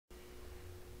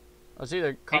It's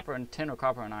either copper and tin or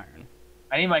copper and iron.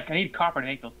 I need copper to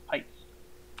make those pipes.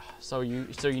 So you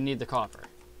need the copper.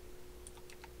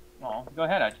 No, go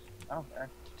ahead. I don't care.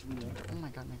 Oh my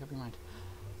god, make up your mind.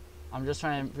 I'm just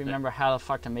trying to remember how the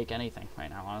fuck to make anything right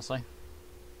now, honestly.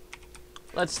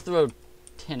 Let's throw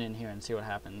tin in here and see what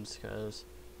happens, because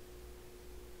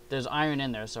there's iron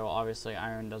in there, so obviously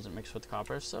iron doesn't mix with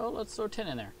copper, so let's throw tin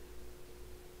in there.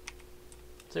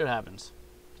 See what happens.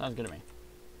 Sounds good to me.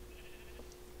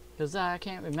 Because I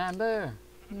can't remember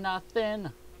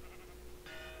nothing.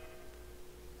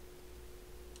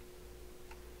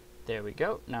 There we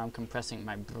go. Now I'm compressing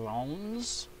my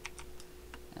bronze.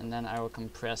 And then I will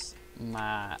compress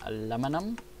my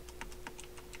aluminum.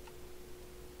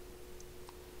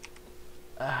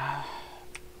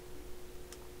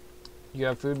 You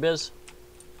have food, Biz?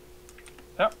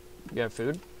 Yep. You have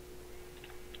food?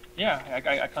 Yeah,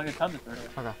 I collected tons of food.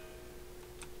 Okay.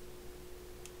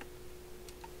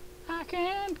 I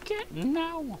can't get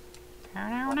no.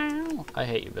 I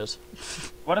hate you, Biz.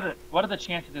 What are the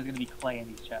chances there's gonna be clay in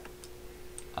these chests?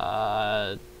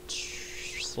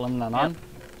 Slim to none. Yep.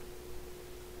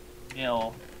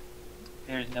 Nil.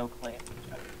 There's no clay in these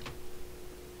chests.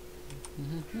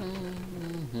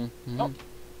 Oh.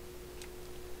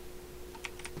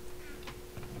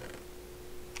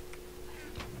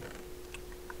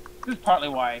 This is partly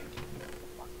why.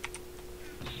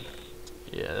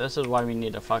 Yeah, this is why we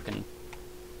need to fucking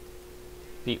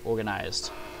be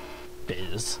organized.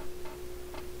 Biz.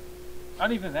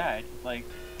 Not even that. It's like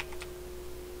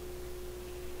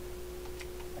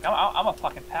I'm a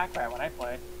fucking pack rat when I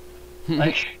play.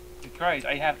 Like, Christ,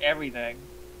 I have everything.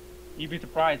 You'd be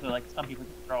surprised that like some people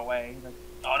just throw away. Like,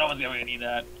 oh, no one's ever gonna need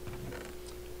that.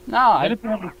 No, I don't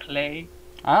have clay.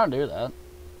 I don't do that.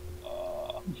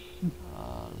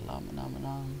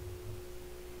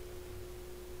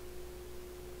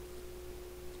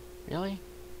 Really?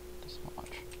 That's not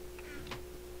much.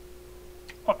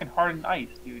 Fucking hardened ice,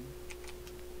 dude.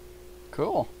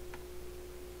 Cool.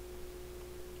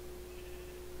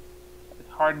 It's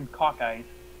hardened cock ice.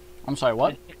 I'm sorry,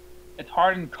 what? It's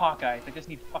hardened cock ice. I just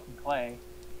need fucking clay,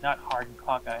 not hardened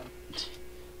cock ice.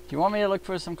 Do you want me to look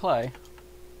for some clay?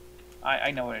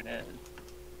 I know what it is.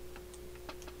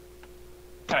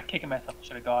 I'm kind of kicking myself. I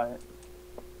should have got it.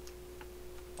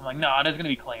 I'm like, no, there's gonna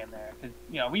be clay in there because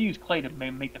you know we use clay to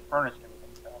make the furnace and everything.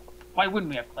 So why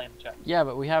wouldn't we have clay in the chest? Yeah,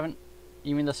 but we haven't.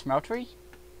 You mean the smeltery?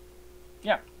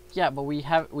 Yeah. Yeah, but we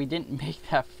didn't make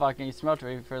that fucking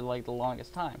smeltery for like the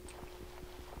longest time.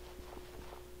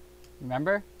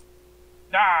 Remember?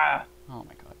 Ah! Oh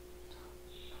my god.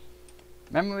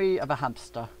 Memory of a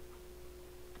hamster.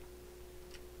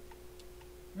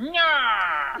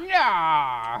 Nah!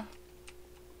 Yeah.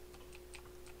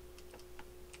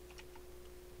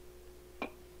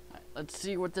 Let's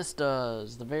see what this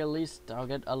does. The very least, I'll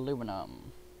get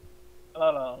aluminum.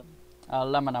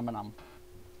 Aluminum.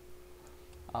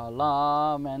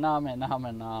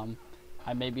 Aluminum.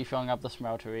 I may be filling up the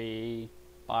smeltery,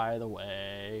 by the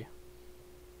way.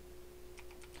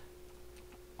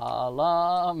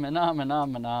 Aluminum.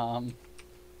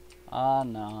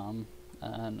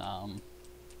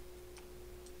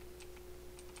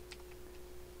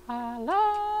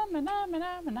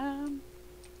 Aluminum.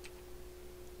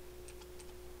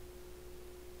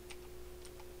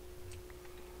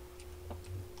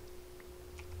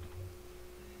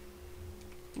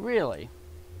 Really?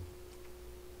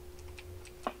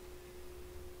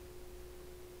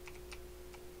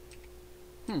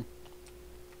 Well,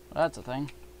 that's a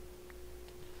thing.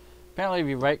 Apparently if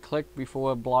you right click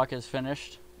before a block is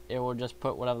finished, it will just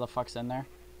put whatever the fuck's in there.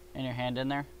 In your hand in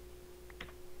there.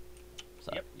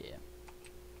 So, yep. Yeah.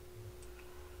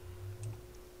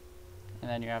 And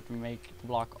then you have to make the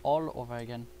block all over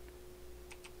again.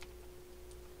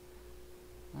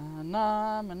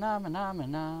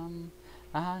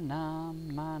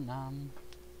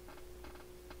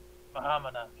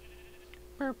 Mahamana.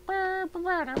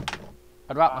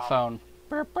 I dropped my phone.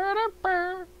 What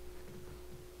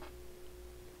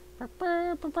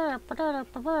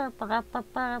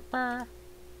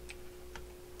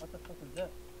the fuck is this?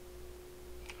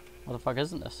 What the fuck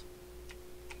isn't this?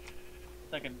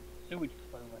 It's like a sewage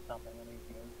plume or something.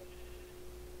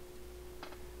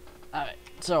 Alright,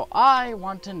 so I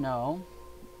want to know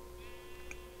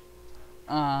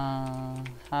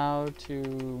how to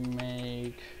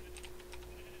make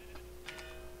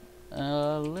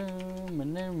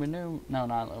aluminum, no,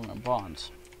 not aluminum,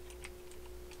 bronze.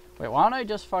 Wait, why don't I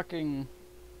just fucking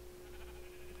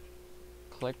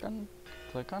click on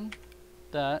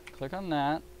that, click on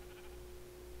that.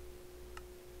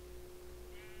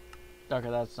 Okay,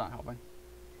 that's not helping.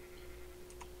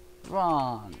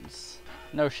 Bronze.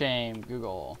 No shame,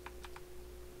 Google.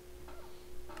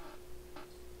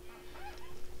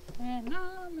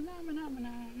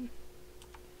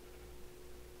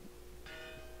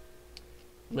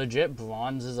 Legit,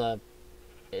 bronze is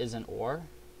an ore?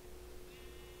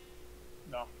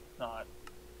 No, it's not.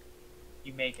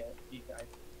 You make it. You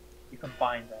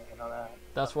combine things and all that.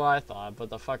 That's what I thought, but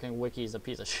the fucking wiki's a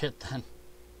piece of shit then.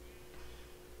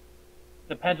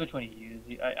 Depends which one you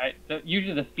use.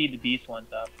 Usually the feed the beast ones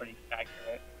are pretty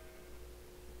accurate.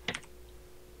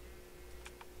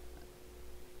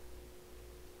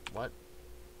 What?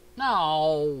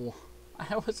 No!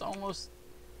 I was almost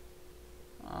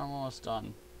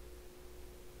done.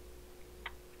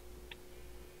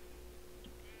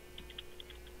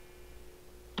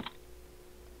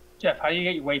 Jeff, how do you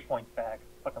get your waypoints back?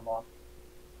 Fucking lost.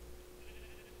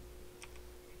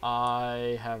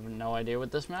 I have no idea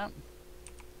with this map.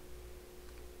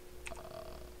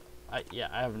 I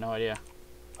have no idea.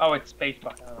 Oh, it's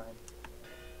spacebar. Never mind.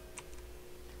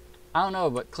 I don't know,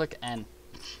 but click N.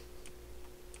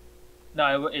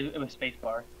 No, it was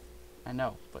spacebar. I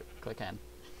know, but click N.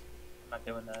 I'm not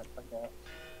doing that. Fuck that.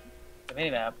 The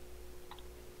minimap.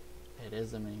 It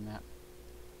is the mini-map.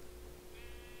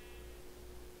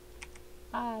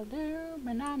 I do,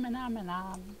 mana, mana,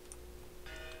 mana.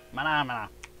 Mana, mana.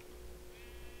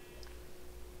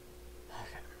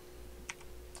 Okay.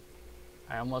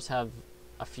 I almost have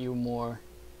a few more,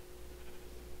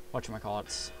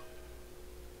 whatchamacallits.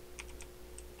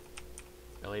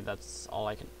 Really, that's all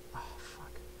I can, oh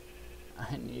fuck.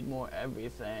 I need more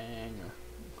everything.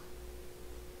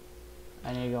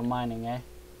 I need to go mining, eh?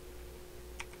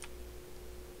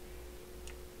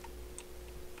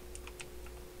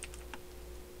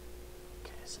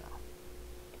 Okay, so.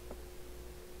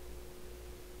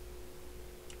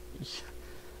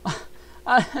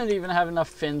 I didn't even have enough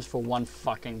fins for one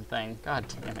fucking thing. God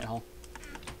damn it all.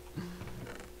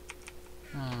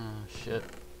 Oh, shit.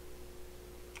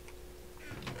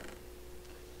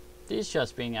 These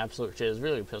chests being absolute shit is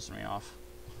really pissing me off.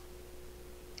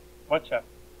 What chest?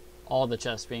 All the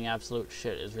chests being absolute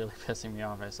shit is really pissing me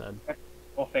off, I said.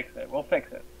 We'll fix it. We'll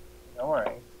fix it. Don't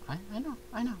worry. I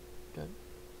know. Good.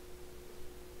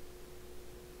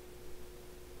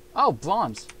 Oh,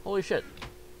 bronze. Holy shit.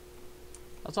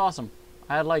 That's awesome.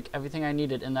 I had like everything I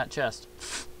needed in that chest.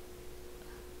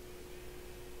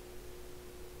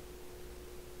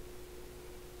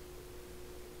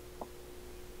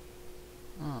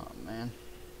 Oh, man.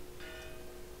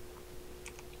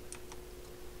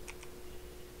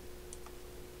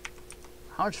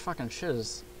 How much fucking shit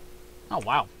is... Oh,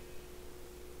 wow.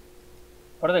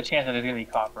 What are the chances there's gonna be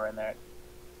copper in there?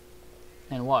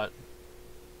 And what?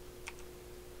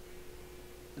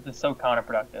 This is so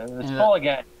counterproductive. It's full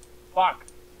again. Fuck.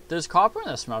 There's copper in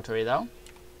the smeltery, though.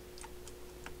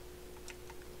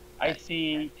 I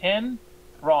see tin,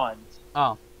 bronze.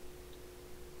 Oh.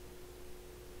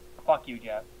 Fuck you,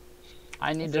 Jeff.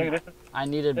 I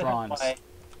needed bronze.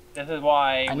 This is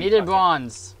why I needed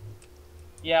bronze.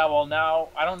 Yeah, well now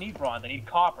I don't need bronze. I need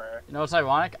copper. You know what's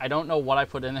ironic? I don't know what I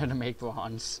put in there to make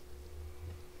bronze.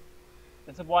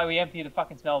 This is why we empty the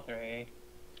fucking smeltery.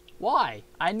 Why?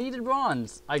 I needed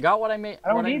bronze. I got what I made. I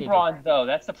don't need bronze though.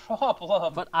 That's the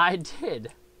problem. But I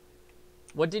did.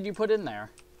 What did you put in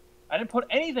there? I didn't put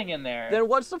anything in there. Then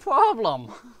what's the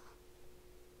problem?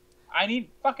 I need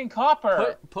fucking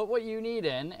copper. Put what you need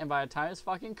in, and by the time it's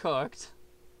fucking cooked...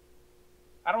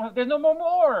 I don't have... There's no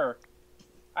more!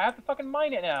 I have to fucking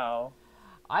mine it now.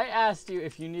 I asked you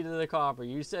if you needed the copper.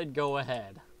 You said go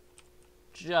ahead.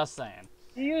 Just saying.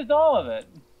 You used all of it.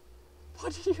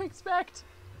 What did you expect?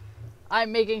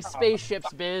 I'm making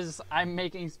spaceships, Biz. I'm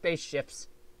making spaceships.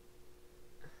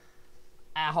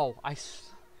 Ow. I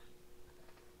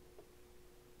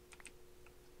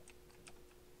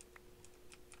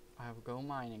will go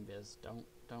mining, Biz. Don't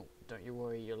you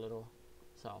worry your little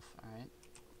self, alright?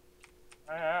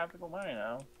 I have to go mine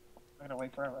now. I'm gonna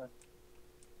wait forever.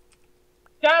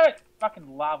 Damn it!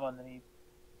 Fucking lava underneath.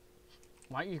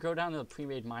 Why don't you go down to the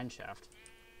pre-made mine shaft?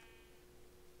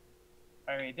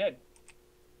 I already did.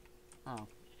 Oh.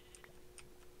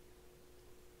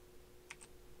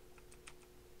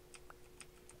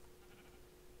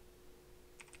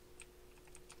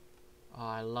 Oh,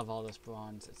 I love all this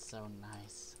bronze. It's so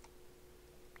nice.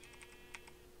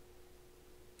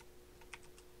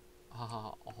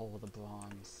 Ah, all the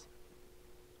bronze.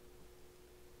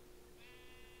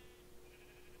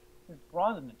 There's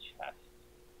bronze in the chest.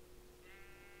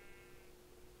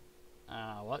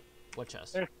 What? What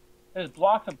chest? There's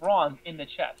blocks of bronze in the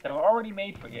chest that are already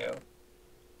made for you.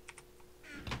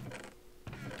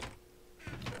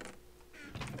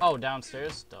 Oh,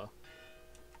 downstairs? Duh.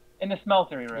 In the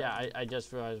smeltery room. Yeah, I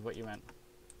just realized what you meant.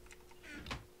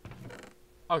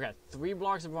 Okay, 3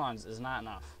 blocks of bronze is not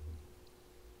enough.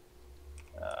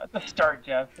 It's a start,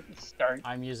 Jeff. It's a start.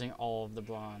 I'm using all of the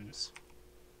bronze.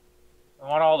 I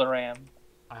want all the RAM.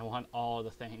 I want all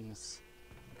the things.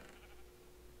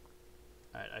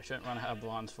 Alright, I shouldn't run out of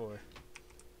bronze for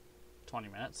 20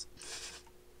 minutes.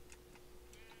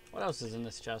 What else is in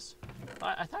this chest?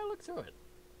 I thought I looked through it.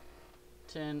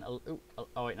 Tin,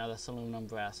 oh wait, no, that's aluminum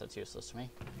brass. That's useless to me.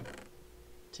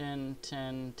 Tin,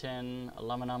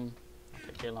 aluminum.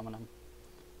 Okay, aluminum.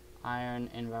 Iron,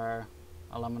 invar,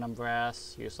 aluminum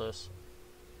brass, useless.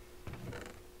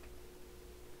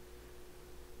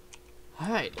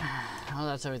 Alright, well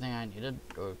that's everything I needed,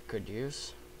 or could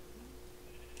use.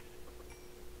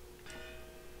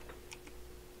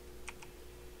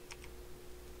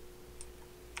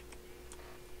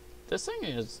 This thing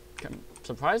is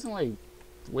surprisingly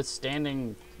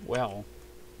withstanding well.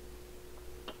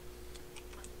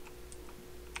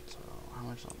 So, how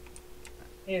much?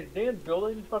 Hey, is Dan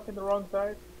building fucking the wrong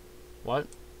side? What?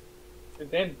 Is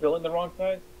Dan building the wrong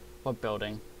side? What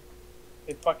building?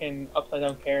 It's fucking upside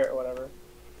down carrot or whatever.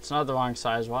 It's not the wrong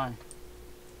size, why?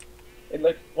 It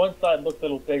looks, one side looks a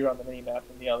little bigger on the mini map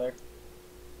than the other.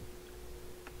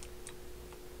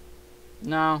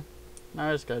 No,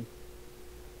 it's good.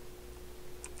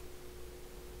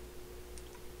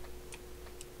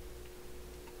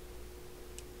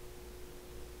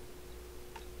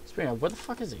 Speaking of, where the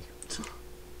fuck is he?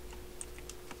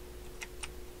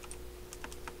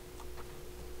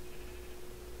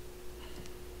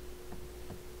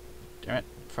 Damn it.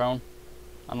 Phone.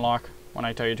 Unlock. When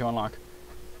I tell you to unlock.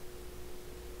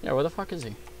 Yeah, where the fuck is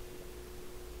he?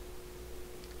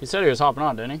 He said he was hopping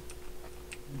on, didn't he?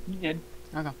 He did.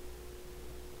 Okay.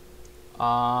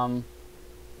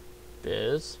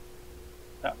 Biz?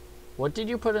 Yeah. What did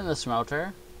you put in the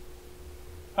smelter?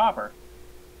 Copper.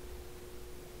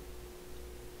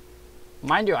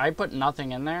 Mind you, I put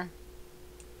nothing in there.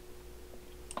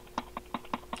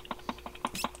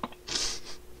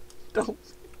 Don't.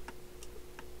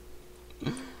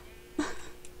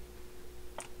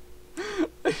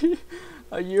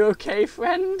 Are you okay,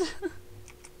 friend?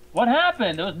 What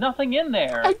happened? There was nothing in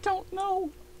there. I don't know.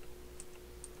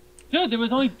 Dude, there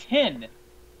was only tin.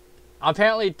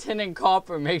 Apparently tin and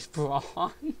copper makes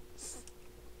bronze.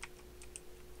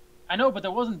 I know, but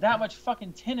there wasn't that much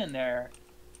fucking tin in there.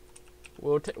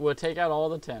 We'll take out all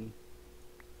the tin.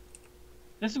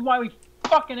 This is why we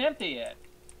fucking empty it.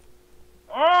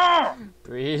 Oh!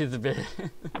 Breathe,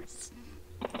 Biz.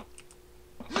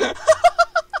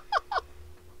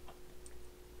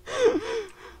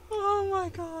 Oh my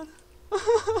god.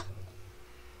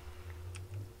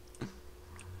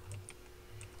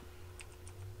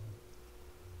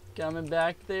 Coming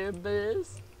back there,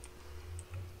 Biz.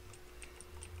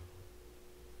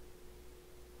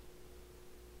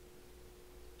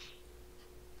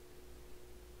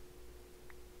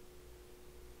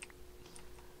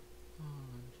 Oh,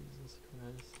 Jesus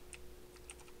Christ.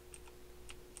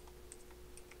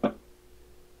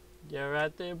 You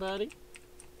alright there, buddy?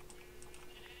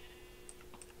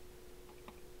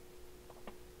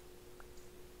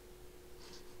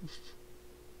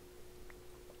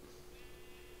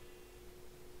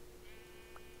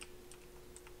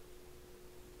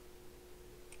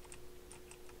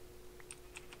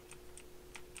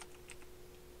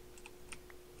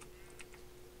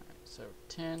 So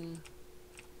 10.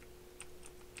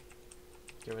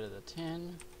 Get rid of the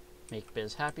 10. Make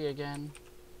Biz happy again.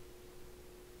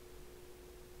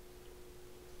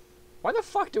 Why the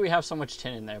fuck do we have so much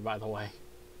tin in there, by the way?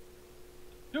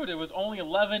 Dude, there was only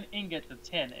 11 ingots of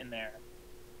tin in there.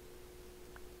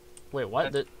 Wait,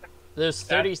 what? There's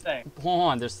 30. Hold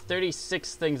on, there's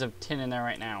 36 things of tin in there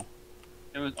right now.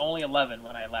 There was only 11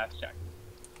 when I last checked.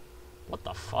 What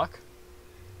the fuck?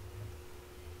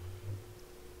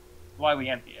 Why we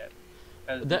empty it.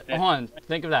 Hold on,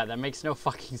 think of that. That makes no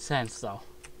fucking sense, though.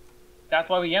 That's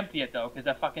why we empty it, though, because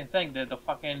that fucking thing, the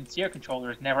fucking seer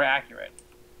controller is never accurate.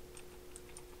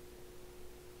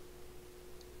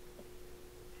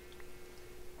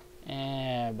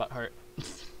 Butt hurt.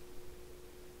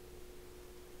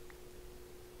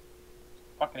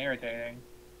 Fucking irritating.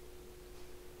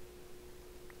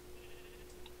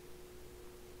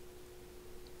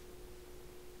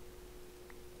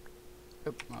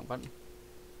 Oop, wrong button.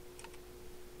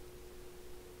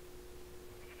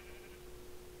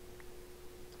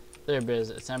 There, Biz.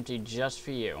 It's empty just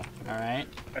for you. Alright?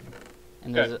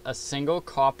 And there's a single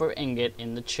copper ingot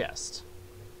in the chest.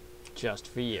 Just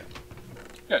for you.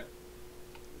 Good.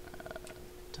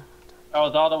 That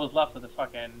was all that was left of the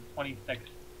fucking 26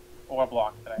 ore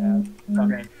blocks that I have.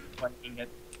 Okay. when you can get